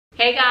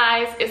Hey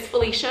guys, it's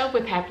Felicia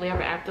with Happily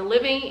Ever After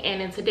Living,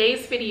 and in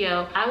today's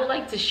video I would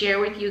like to share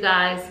with you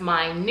guys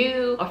my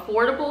new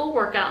affordable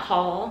workout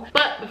haul.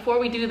 But before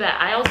we do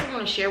that, I also want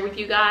to share with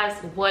you guys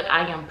what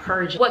I am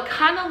purging. What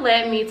kind of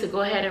led me to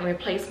go ahead and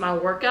replace my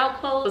workout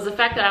clothes was the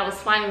fact that I was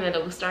finding that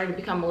it was starting to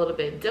become a little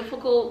bit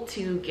difficult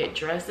to get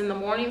dressed in the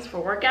mornings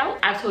for workout.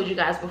 I've told you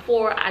guys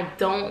before, I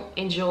don't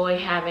enjoy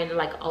having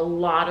like a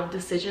lot of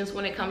decisions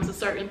when it comes to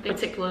certain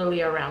things,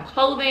 particularly around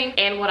clothing.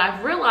 And what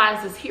I've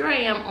realized is here I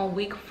am on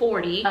week 40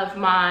 of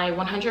my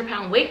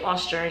 100-pound weight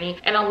loss journey,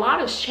 and a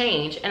lot has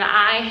changed. And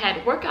I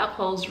had workout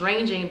clothes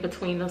ranging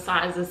between the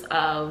sizes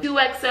of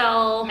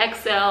 2XL,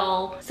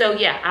 XL. So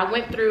yeah, I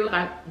went through,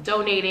 I'm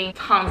donating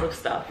tons of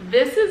stuff.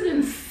 This is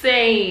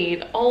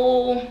insane.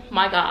 Oh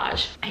my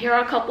gosh. Here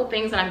are a couple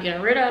things that I'm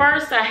getting rid of.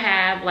 First, I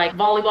have like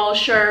volleyball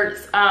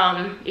shirts.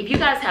 If you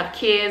guys have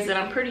kids, then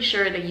I'm pretty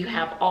sure that you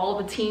have all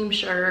the team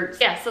shirts.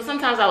 Yeah, so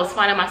sometimes I was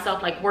finding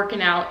myself like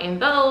working out in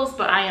those,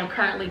 but I am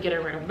currently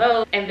getting rid of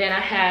those. And then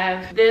I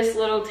have this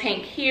little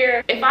tank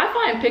here. If I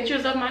find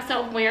pictures of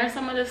myself wearing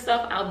some of this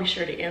stuff, I'll be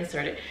sure to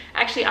insert it.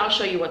 Actually, I'll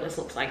show you what this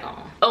looks like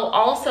on. Oh,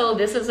 also,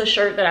 this is a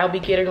shirt that I'll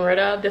be getting rid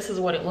of. This is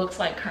what it looks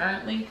like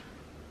currently.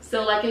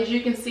 So like, as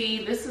you can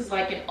see, this is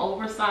like an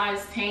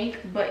oversized tank,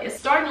 but it's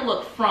starting to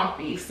look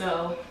frumpy.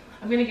 So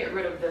I'm gonna get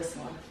rid of this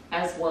one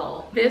as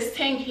well. This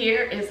tank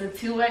here is a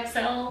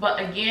 2XL, but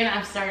again,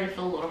 I'm starting to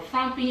feel a little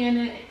frumpy in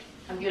it.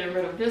 I'm getting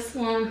rid of this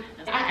one.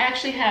 I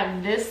actually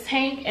have this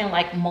tank in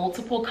like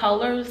multiple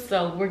colors,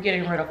 so we're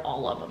getting rid of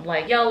all of them.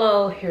 Like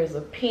yellow, here's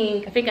a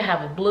pink, I think I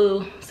have a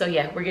blue. So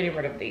yeah, we're getting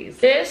rid of these.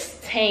 This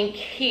tank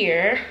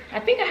here, I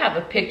think I have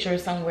a picture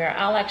somewhere.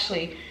 I'll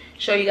actually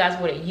show you guys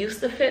what it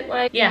used to fit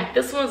like. Yeah,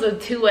 this one's a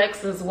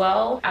 2X as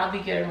well. I'll be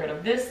getting rid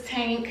of this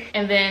tank.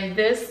 And then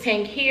this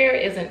tank here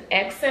is an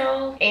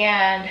XL,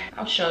 and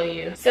I'll show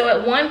you. So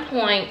at one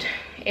point,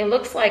 it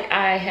looks like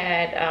I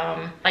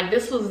had, like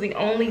this was the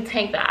only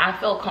tank that I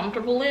felt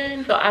comfortable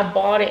in. So I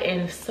bought it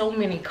in so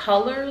many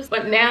colors,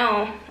 but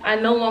now I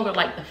no longer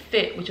like the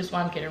fit, which is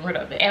why I'm getting rid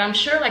of it. And I'm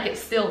sure like it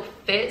still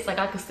fits, like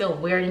I can still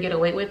wear it and get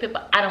away with it,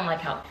 but I don't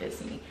like how it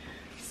fits me.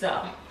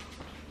 So,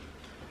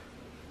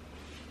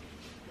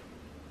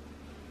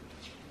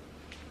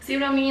 see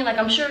what I mean? Like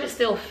I'm sure it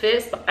still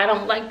fits, but I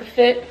don't like the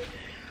fit.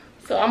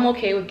 So I'm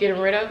okay with getting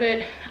rid of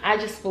it. I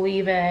just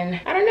believe in,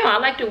 I don't know, I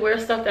like to wear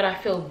stuff that I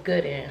feel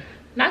good in.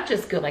 Not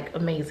just good, like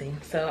amazing.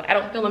 So I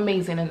don't feel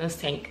amazing in this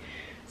tank,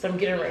 so I'm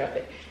getting rid of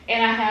it.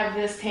 And I have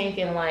this tank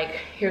in like,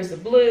 here's a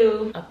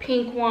blue, a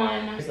pink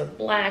one, there's a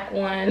black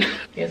one,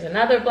 there's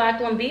another black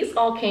one. These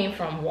all came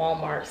from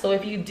Walmart. So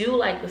if you do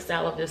like the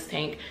style of this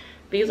tank,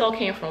 these all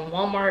came from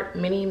Walmart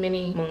many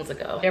moons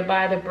ago. They're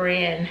by the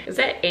brand, is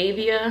that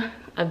Avia,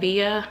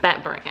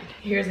 that brand.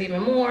 Here's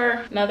even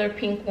more, another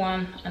pink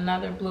one,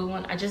 another blue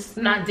one. I just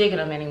not digging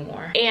them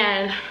anymore.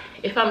 And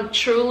if I'm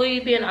truly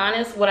being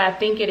honest, what I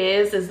think it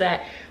is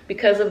that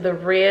because of the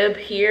rib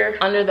here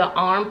under the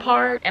arm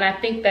part, and I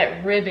think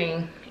that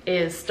ribbing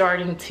is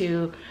starting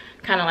to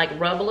kind of like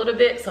rub a little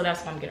bit, so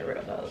that's why I'm getting rid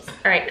of those.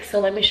 All right, so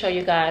let me show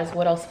you guys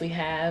what else we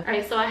have. All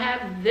right, so I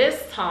have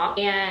this top,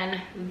 and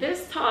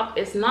this top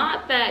is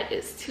not that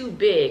it's too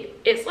big.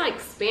 It's like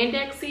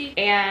spandexy,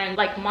 and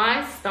like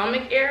my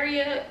stomach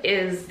area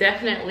is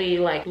definitely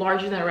like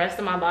larger than the rest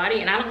of my body,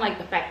 and I don't like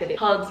the fact that it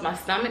hugs my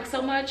stomach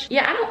so much.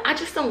 Yeah, I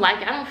just don't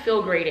like it. I don't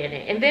feel great in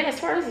it. And then as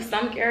far as the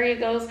stomach area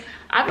goes,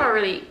 I've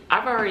already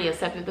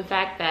accepted the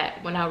fact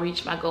that when I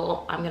reach my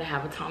goal, I'm gonna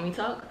have a tummy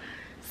tuck.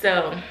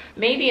 So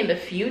maybe in the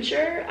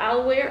future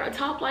I'll wear a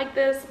top like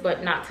this,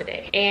 but not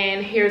today.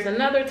 And here's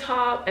another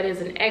top that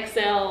is an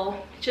XL,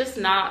 just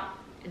not,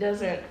 it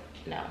doesn't,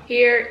 no.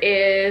 Here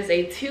is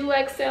a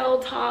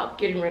 2XL top,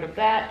 getting rid of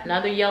that.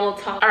 Another yellow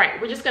top. All right,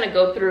 we're just gonna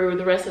go through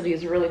the rest of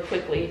these really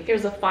quickly.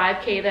 Here's a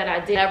 5K that I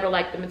did. Never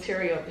liked the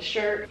material of the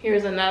shirt.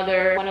 Here's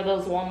another one of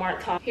those Walmart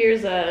tops.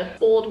 Here's a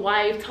old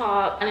wife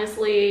top.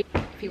 Honestly,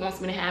 if he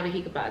wants me to have it,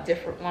 he could buy a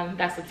different one.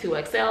 That's a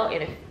 2XL,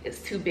 and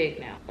it's too big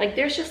now. Like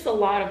there's just a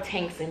lot of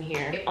tanks in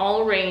here. They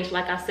all range,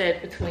 like I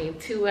said, between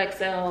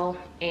 2XL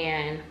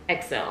and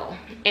XL.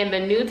 And the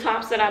new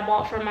tops that I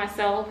bought for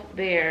myself,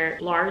 they're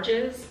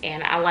larges,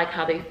 and I like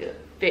how they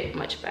fit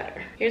much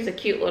better. Here's a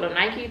cute little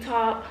Nike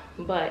top,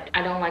 but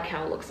I don't like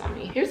how it looks on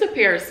me. Here's a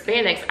pair of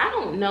spandex. I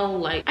don't know,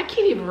 like I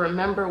can't even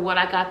remember what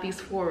I got these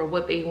for or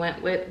what they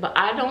went with, but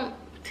I don't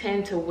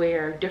tend to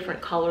wear different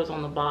colors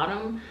on the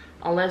bottom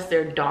unless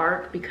they're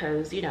dark,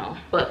 because you know,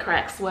 butt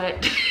crack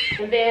sweat.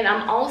 And then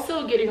I'm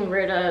also getting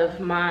rid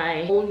of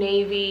my Old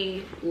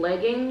Navy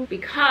leggings,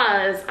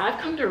 because I've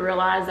come to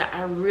realize that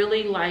I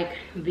really like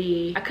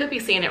the, I could be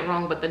saying it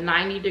wrong, but the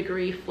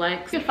 90-degree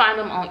flex. You can find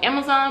them on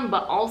Amazon,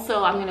 but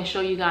also I'm gonna show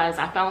you guys,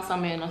 I found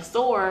some in a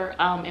store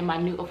in my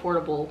new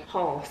affordable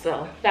haul.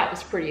 So that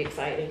was pretty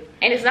exciting.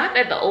 And it's not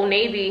that the Old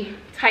Navy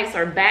tights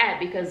are bad,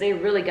 because they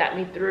really got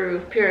me through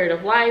a period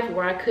of life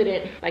where I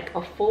couldn't like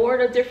afford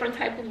a different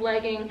type of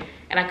legging,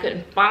 and I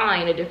couldn't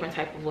find a different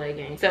type of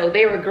legging. So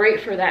they were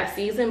great for that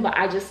season, but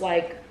I just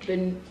like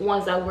the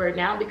ones I wear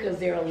now because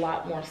they're a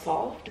lot more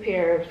soft. A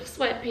pair of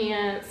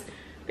sweatpants,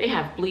 They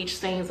have bleach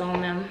stains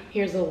on them.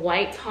 Here's a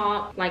white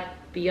top like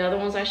the other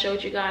ones I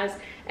showed you guys.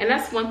 And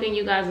that's one thing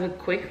you guys would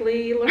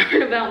quickly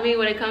learn about me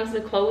when it comes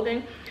to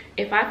clothing.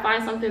 If I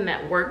find something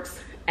that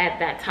works at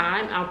that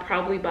time, I'll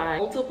probably buy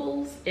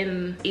multiples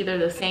in either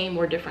the same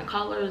or different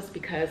colors,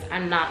 because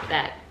I'm not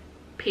that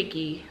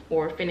picky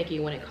or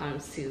finicky when it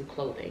comes to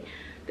clothing.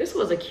 This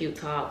was a cute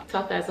top,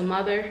 tough as a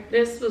mother.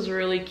 This was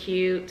really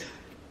cute.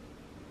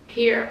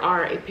 Here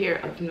are a pair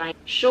of Nike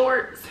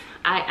shorts.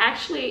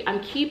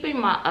 I'm keeping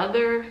my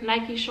other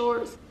Nike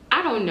shorts.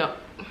 I don't know.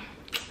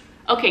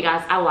 Okay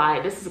guys, I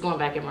lied. This is going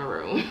back in my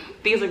room.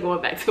 These are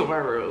going back to my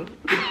room.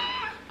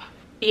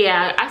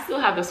 Yeah, I still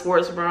have the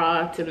sports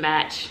bra to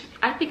match.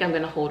 I think I'm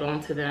gonna hold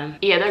on to them.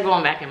 Yeah, they're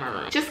going back in my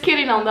room. Just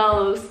kidding on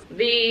those.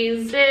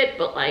 These fit,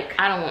 but like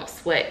I don't want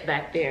sweat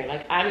back there.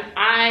 Like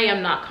I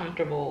am not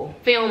comfortable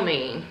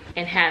filming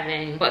and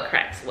having butt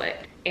crack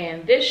sweat.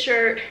 And this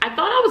shirt, I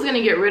thought I was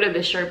gonna get rid of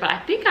this shirt, but I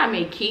think I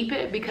may keep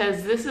it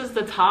because this is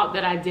the top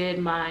that I did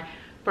my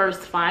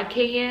first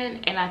 5K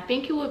in, and I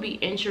think it would be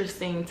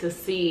interesting to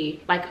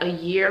see like a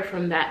year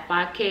from that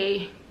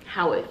 5K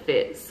how it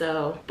fits.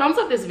 So thumbs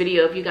up this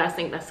video if you guys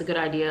think that's a good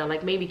idea.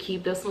 Like maybe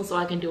keep this one so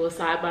I can do a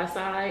side by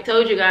side.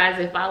 Told you guys,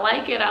 if I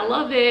like it, I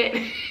love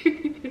it.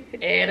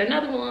 And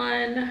another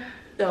one.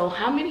 So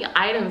how many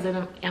items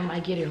am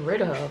I getting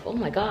rid of? Oh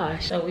my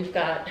gosh. So we've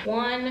got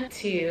 1,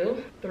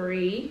 2,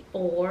 3,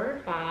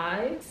 4,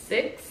 5,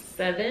 6,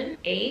 7,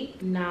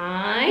 8,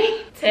 9,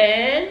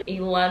 10,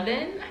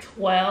 11,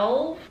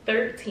 12,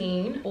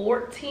 13,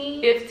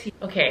 14, 15.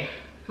 Okay,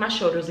 my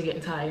shoulders are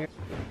getting tired.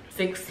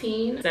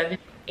 16, 17,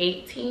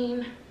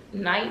 18,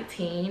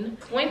 19,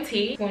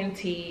 20,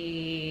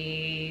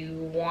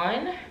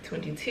 21,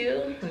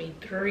 22,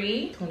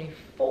 23,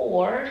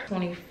 24,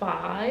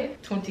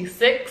 25,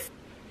 26,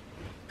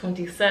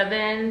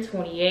 27,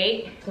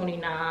 28,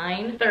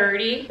 29,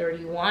 30,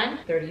 31,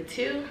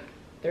 32,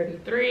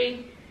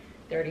 33,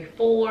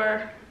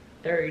 34,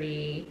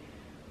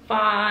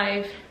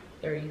 35,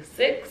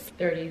 36,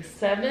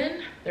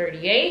 37,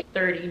 38,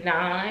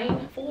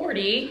 39,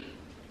 40,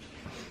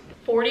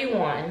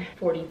 41,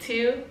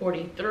 42,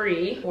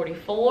 43,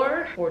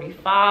 44,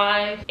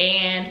 45,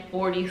 and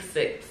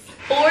 46.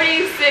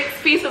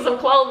 46 pieces of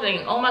clothing.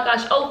 Oh my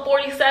gosh. Oh,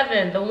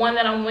 47, the one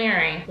that I'm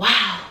wearing.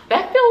 Wow,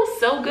 that feels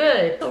so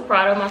good. So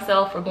proud of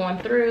myself for going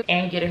through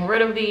and getting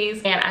rid of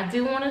these. And I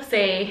do want to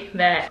say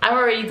that I've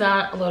already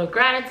done a little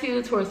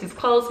gratitude towards these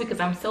clothes because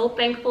I'm so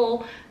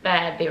thankful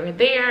that they were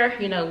there,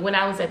 you know, when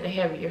I was at the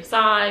heavier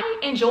side. I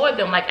enjoyed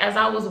them. Like as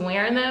I was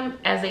wearing them,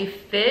 as they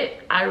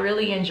fit, I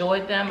really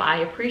enjoyed them. I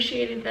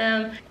appreciated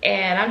them.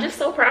 And I'm just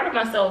so proud of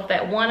myself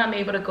that 1, I'm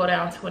able to go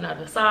down to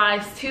another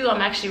size. 2,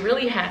 I'm actually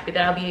really happy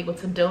that I'll be able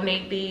to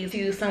donate these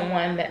to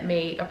someone that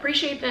may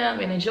appreciate them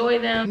and enjoy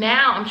them.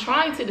 Now I'm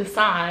trying to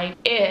decide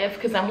if,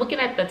 because I'm looking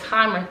at the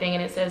timer thing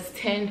and it says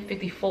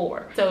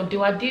 10:54. So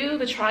do I do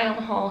the try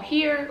on haul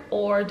here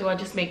or do I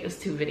just make this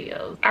 2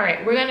 videos? All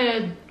right,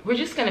 we're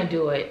just gonna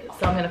do it.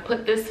 So I'm gonna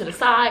put this to the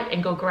side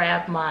and go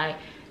grab my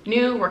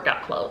new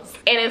workout clothes.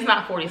 And it's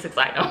not 46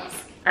 items.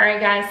 All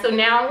right guys, so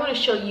now I want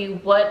to show you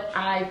what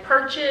I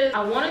purchased.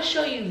 I want to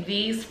show you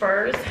these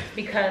first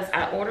because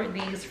I ordered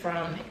these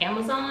from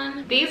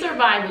Amazon. These are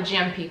by the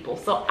gym people.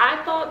 So I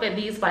thought that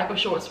these biker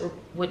shorts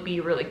would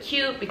be really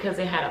cute because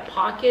they had a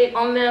pocket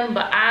on them,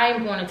 but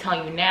I'm going to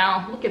tell you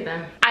now, look at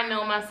them. I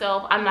know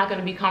myself, I'm not going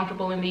to be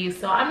comfortable in these,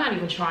 so I'm not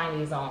even trying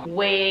these on.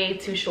 Way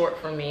too short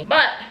for me.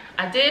 But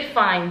I did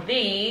find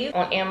these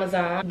on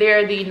Amazon.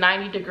 They're the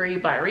 90 Degree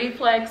by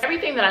Reflex.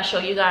 Everything that I show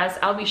you guys,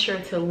 I'll be sure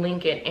to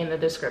link it in the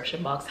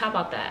description box. How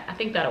about that? I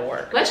think that'll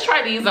work. Let's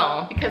try these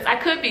on because I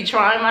could be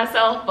trying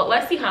myself, but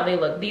let's see how they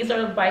look. These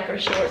are the biker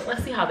shorts.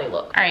 Let's see how they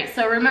look. All right,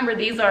 so remember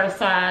these are a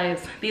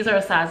size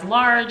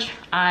large.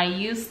 I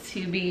used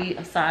to be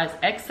a size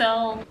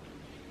XL.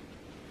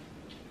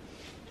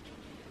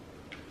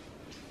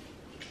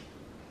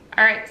 All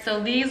right,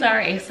 so these are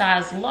a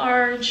size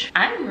large.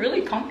 I'm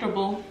really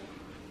comfortable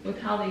with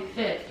how they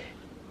fit.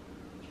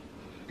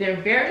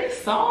 They're very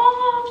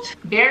soft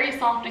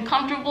and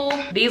comfortable.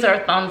 These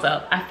are thumbs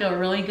up. I feel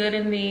really good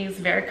in these,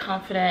 very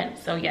confident.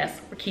 So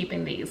yes, we're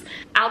keeping these.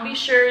 I'll be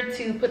sure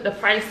to put the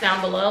price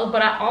down below,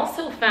 but I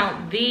also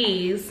found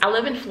these. I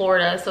live in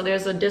Florida, so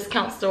there's a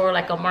discount store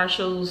like a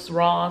Marshall's,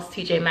 Ross,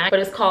 TJ Maxx, but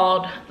it's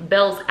called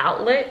Bell's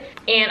Outlet.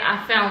 And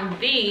I found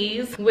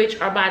these,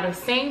 which are by the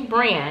same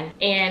brand,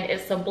 and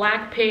it's a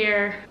black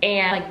pair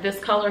and like this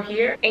color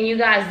here. And you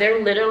guys,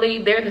 they're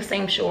the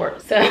same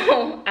shorts.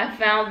 So I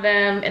found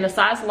them in a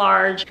size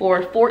large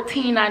for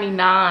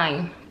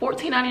 $14.99.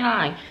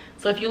 $14.99.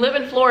 So if you live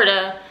in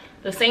Florida,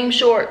 the same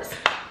shorts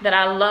that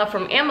I love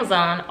from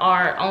Amazon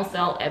are on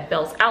sale at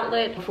Bell's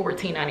Outlet for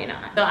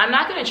 $14.99. So I'm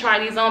not gonna try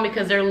these on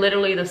because they're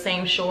literally the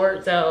same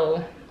shorts.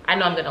 So I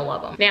know I'm gonna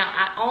love them. Now,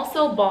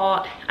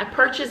 I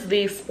purchased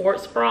these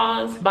sports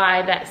bras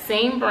by that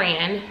same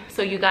brand.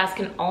 So you guys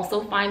can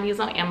also find these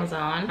on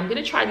Amazon. I'm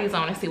gonna try these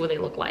on and see what they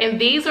look like. And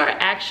these are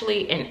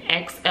actually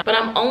an XL, but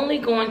I'm only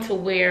going to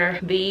wear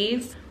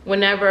these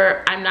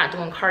whenever I'm not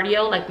doing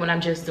cardio, like when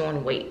I'm just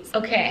doing weights.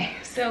 Okay,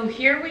 so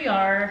here we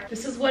are.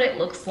 This is what it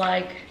looks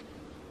like.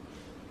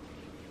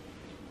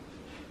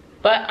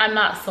 But I'm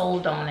not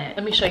sold on it.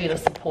 Let me show you the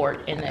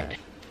support in it.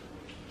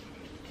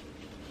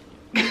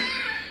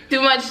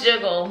 Too much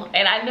jiggle.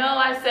 And I know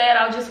I said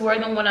I'll just wear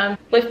them when I'm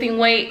lifting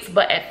weights,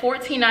 but at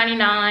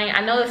 $14.99,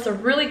 I know it's a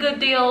really good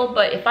deal,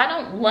 but if I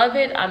don't love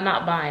it, I'm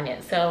not buying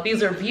it. So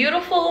these are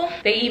beautiful.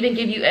 They even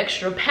give you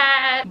extra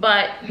pad,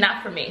 but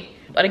not for me.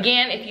 But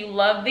again, if you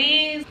love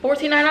these,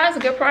 $14.99 is a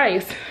good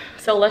price.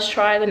 So let's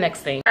try the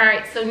next thing. All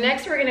right, so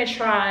next we're gonna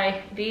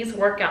try these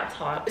workout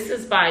tops. This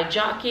is by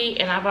Jockey,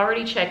 and I've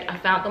already checked. I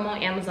found them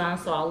on Amazon,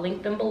 so I'll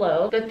link them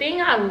below. The thing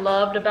I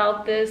loved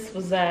about this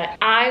was that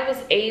I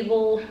was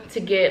able to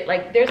get,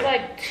 like, there's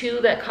like 2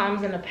 that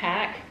comes in a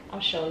pack.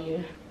 I'll show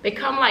you. They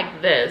come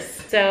like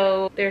this.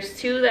 So there's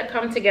 2 that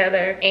come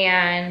together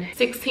and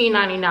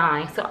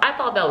 $16.99. So I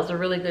thought that was a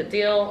really good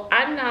deal.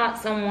 I'm not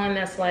someone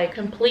that's like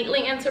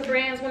completely into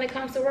brands when it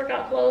comes to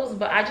workout clothes,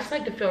 but I just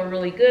like to feel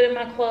really good in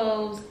my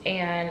clothes,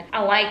 and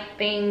I like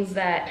things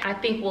that I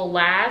think will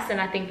last.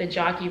 And I think the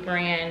Jockey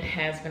brand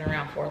has been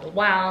around for a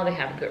while. They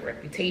have a good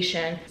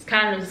reputation. It's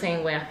kind of the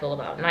same way I feel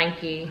about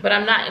Nike, but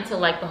I'm not into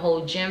like the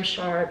whole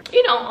Gymshark,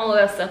 you know, all of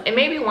that stuff. And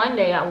maybe one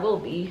day I will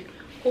be.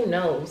 Who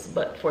knows?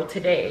 But for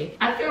today,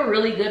 I feel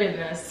really good in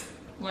this.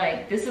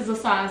 Like, this is a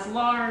size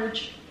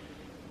large.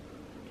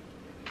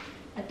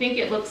 I think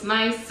it looks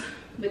nice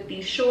with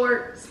these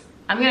shorts.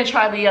 I'm gonna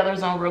try the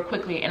others on real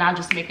quickly, and I'll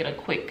just make it a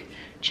quick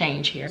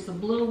change here. It's the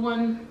blue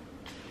one.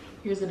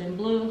 Here's it in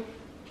blue.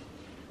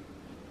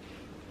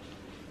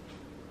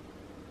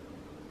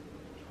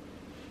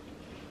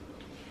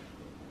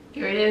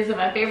 Here it is in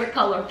my favorite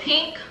color,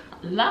 pink.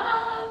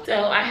 Love. So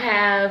I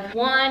have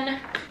 1,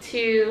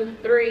 2,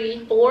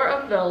 3, 4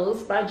 of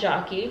those by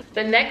Jockey.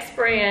 The next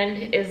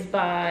brand is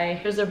by,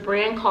 there's a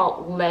brand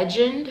called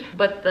Legend,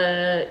 but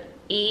the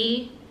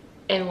E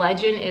in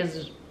Legend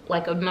is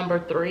like a number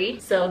 3.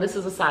 So this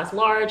is a size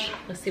large.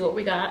 Let's see what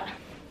we got.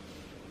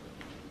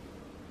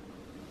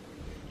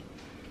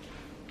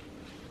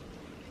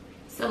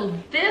 So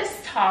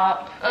this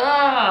top,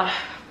 I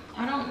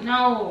don't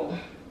know.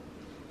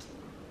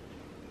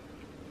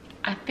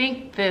 I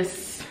think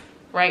this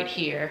right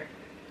here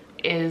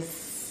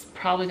is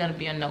probably gonna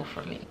be a no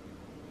for me.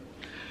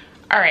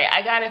 All right,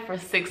 I got it for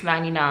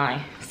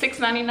 $6.99.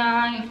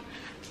 $6.99.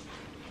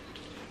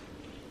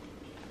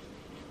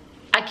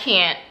 I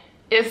can't.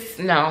 It's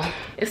no.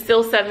 It's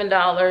still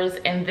 $7,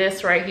 and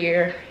this right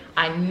here,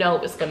 I know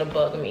it's gonna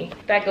bug me.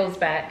 That goes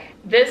back.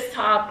 This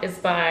top is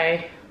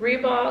by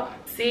Reebok.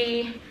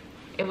 See,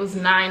 it was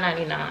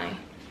 $9.99.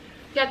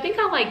 Yeah, I think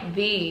I like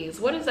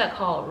these. What is that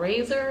called?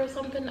 Razor or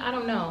something? I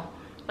don't know.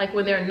 Like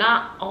when they're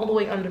not all the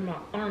way under my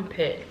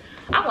armpit.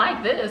 I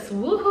like this.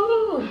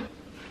 Woohoo!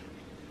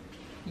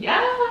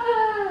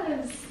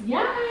 Yes!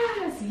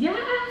 Yes!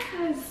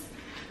 Yes!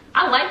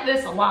 I like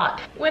this a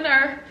lot.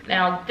 Winner.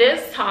 Now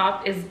this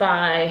top is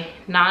by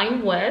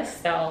 9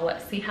 West. So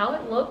let's see how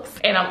it looks.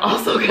 And I'm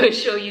also gonna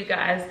show you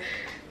guys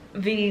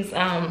these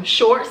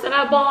shorts that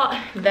I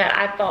bought that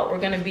I thought were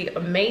gonna be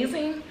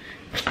amazing.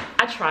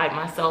 I tried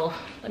myself.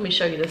 Let me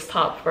show you this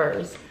top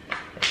first.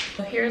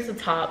 So here's the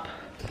top.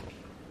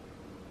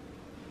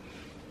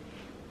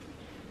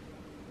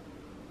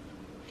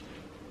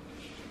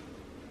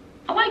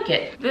 I like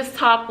it. This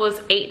top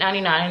was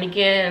 $8.99, and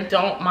again,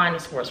 don't mind the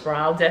sports bra.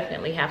 I'll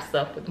definitely have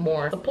stuff with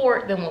more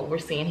support than what we're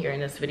seeing here in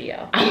this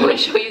video. I want to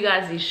show you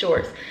guys these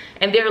shorts,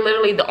 and they're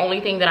literally the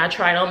only thing that I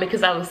tried on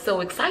because I was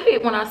so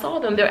excited when I saw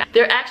them.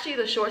 They're actually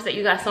the shorts that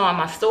you guys saw on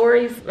my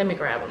stories. Let me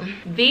grab them.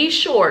 These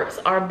shorts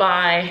are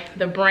by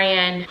the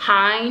brand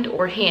Hind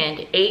or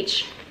Hind,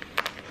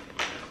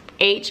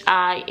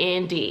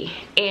 H-I-N-D.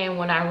 And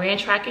when I ran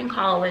track in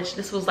college,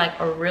 this was like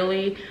a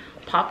really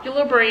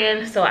popular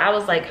brand, so I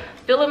was like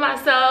feeling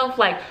myself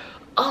like,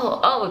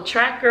 oh,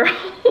 track girl.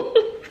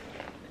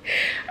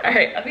 All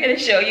right, I'm gonna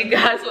show you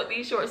guys what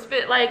these shorts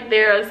fit like.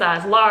 They're a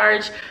size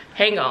large.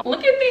 Hang on,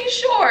 look at these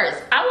shorts.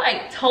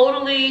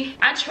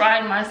 I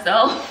tried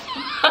myself.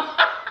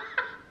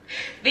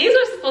 These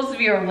are supposed to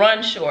be a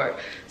run short,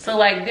 so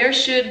like there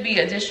should be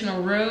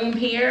additional room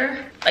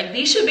here. Like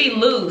these should be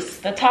loose.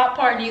 The top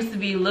part needs to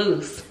be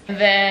loose. And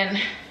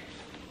then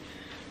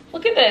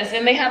look at this,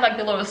 and they have like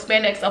the little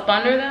spandex up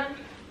under them.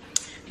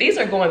 These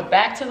are going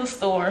back to the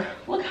store.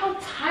 Look how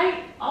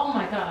tight. Oh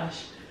my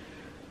gosh.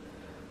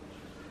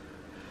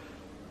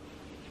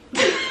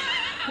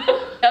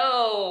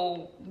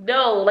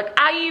 No, like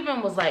I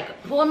even was like,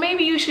 well,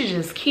 maybe you should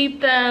just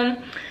keep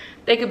them.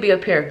 They could be a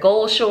pair of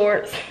gold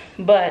shorts,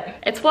 but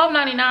at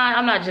 $12.99,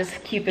 I'm not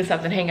just keeping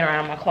something hanging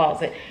around in my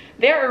closet.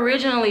 They're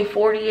originally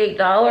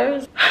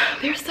 $48.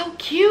 They're so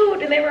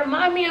cute, and they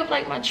remind me of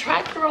like my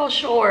track girl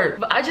short,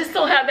 but I just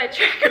don't have that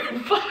track girl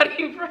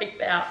body right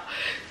now.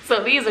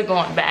 So these are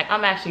going back.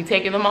 I'm actually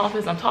taking them off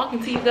as I'm talking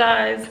to you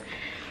guys.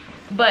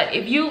 But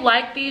if you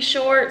like these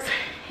shorts,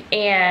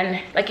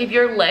 and like if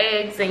your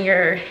legs and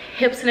your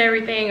hips and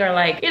everything are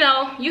like, you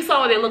know, you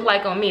saw what they look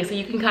like on me, so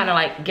you can kind of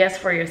like guess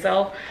for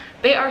yourself.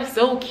 They are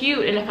so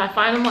cute, and if I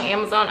find them on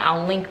Amazon,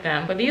 I'll link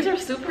them. But these are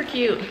super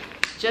cute.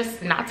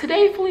 Just not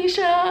today,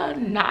 Felicia,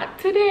 not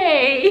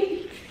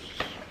today.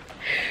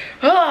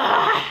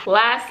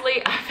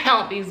 Lastly, I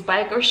found these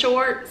biker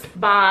shorts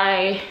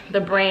by the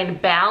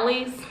brand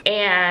Bally's,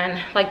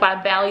 and like by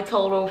Bally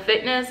Total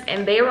Fitness,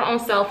 and they were on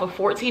sale for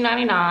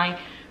 $14.99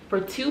 for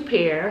 2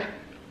 pair.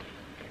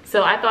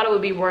 So I thought it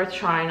would be worth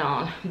trying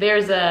on.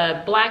 There's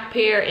a black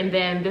pair, and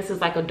then this is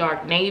like a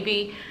dark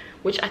navy,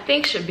 which I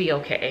think should be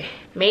okay.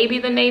 Maybe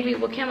the navy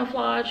will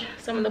camouflage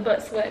some of the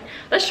butt sweat.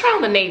 Let's try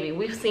on the navy.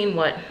 We've seen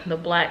what the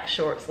black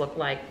shorts look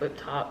like with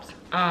tops.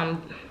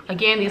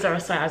 Again, these are a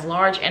size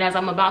large, and as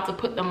I'm about to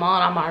put them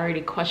on, I'm already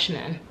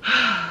questioning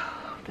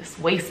this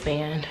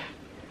waistband.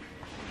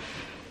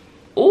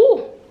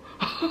 Ooh.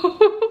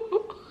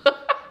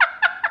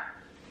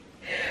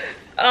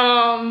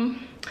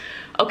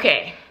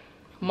 Okay,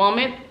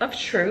 moment of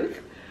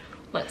truth.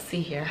 Let's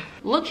see here.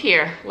 Look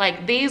here,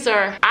 like these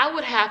are, I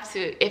would have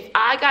to, if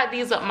I got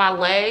these up my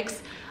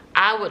legs,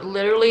 I would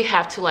literally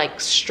have to like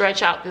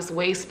stretch out this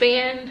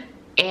waistband,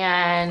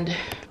 and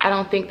I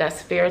don't think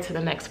that's fair to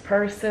the next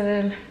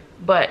person,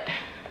 but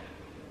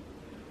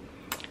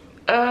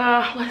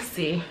let's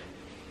see.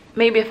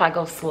 Maybe if I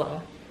go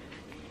slow.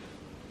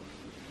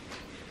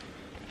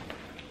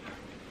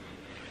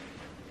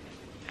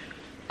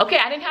 Okay,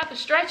 I didn't have to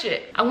stretch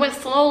it. I went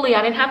slowly,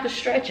 I didn't have to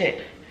stretch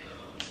it.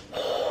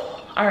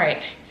 All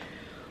right,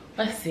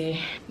 let's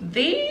see.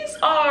 These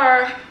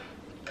are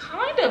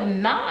kind of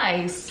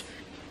nice.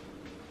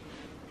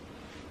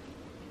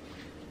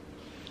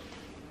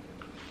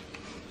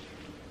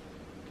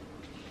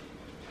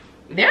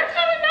 They're kind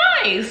of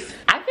nice.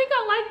 I think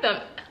I like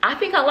them. I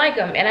think I like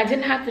them, and I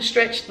didn't have to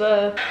stretch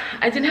the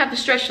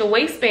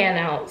waistband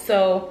out.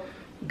 So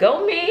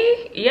go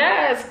me.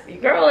 Yes, your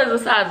girl is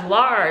a size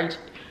large.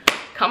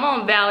 Come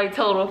on, Bally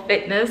Total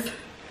Fitness.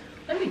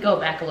 Let me go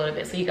back a little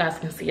bit so you guys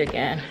can see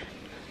again.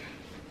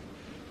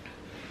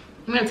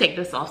 I'm gonna take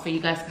this off so you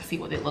guys can see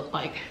what they look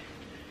like.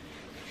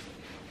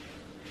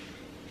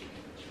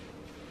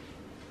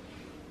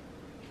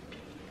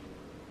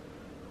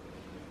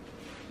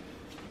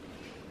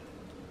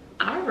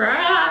 All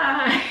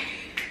right.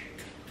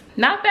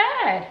 Not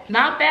bad,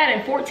 not bad.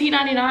 And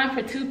 $14.99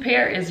 for 2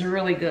 pair is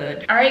really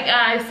good. All right,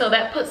 guys, so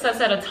that puts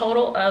us at a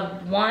total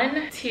of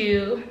 1,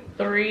 2,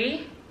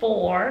 3,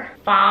 4,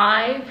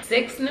 5,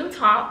 6 new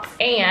tops,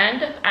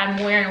 and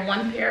I'm wearing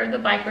 1 pair of the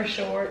biker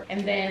short,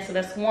 and then so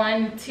that's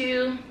 1,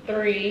 2,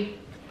 3,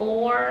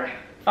 4,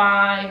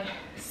 5,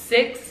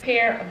 6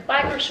 pair of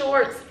biker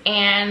shorts.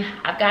 And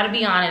I've got to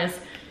be honest,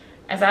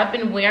 as I've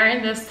been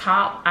wearing this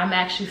top, I'm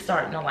actually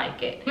starting to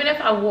like it. Even if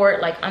I wore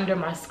it like under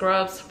my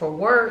scrubs for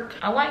work,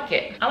 I like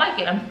it. I like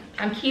it.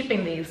 I'm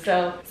keeping these.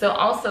 So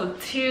also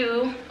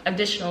 2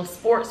 additional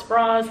sports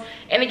bras.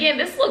 And again,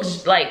 this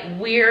looks like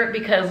weird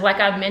because like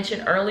I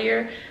mentioned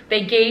earlier,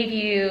 they gave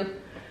you,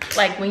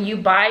 like when you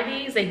buy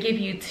these, they give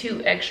you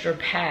 2 extra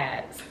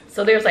pads.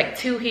 So there's like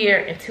 2 here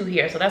and 2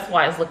 here. So that's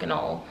why it's looking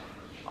all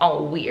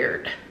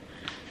weird.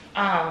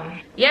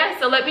 Yeah,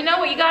 so let me know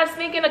what you guys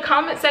think in the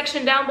comment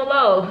section down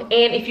below,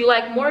 and if you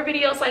like more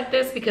videos like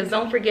this, because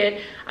don't forget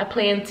I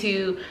plan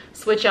to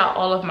switch out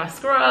all of my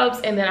scrubs,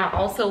 and then I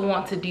also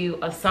want to do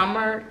a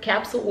summer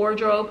capsule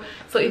wardrobe.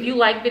 So if you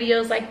like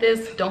videos like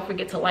this, don't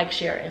forget to like,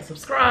 share, and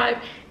subscribe,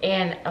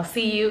 and I'll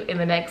see you in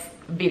the next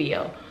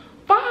video.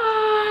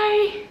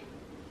 Bye.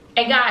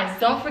 And guys,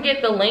 don't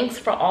forget the links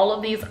for all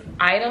of these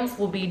items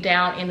will be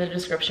down in the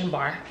description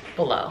bar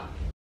below.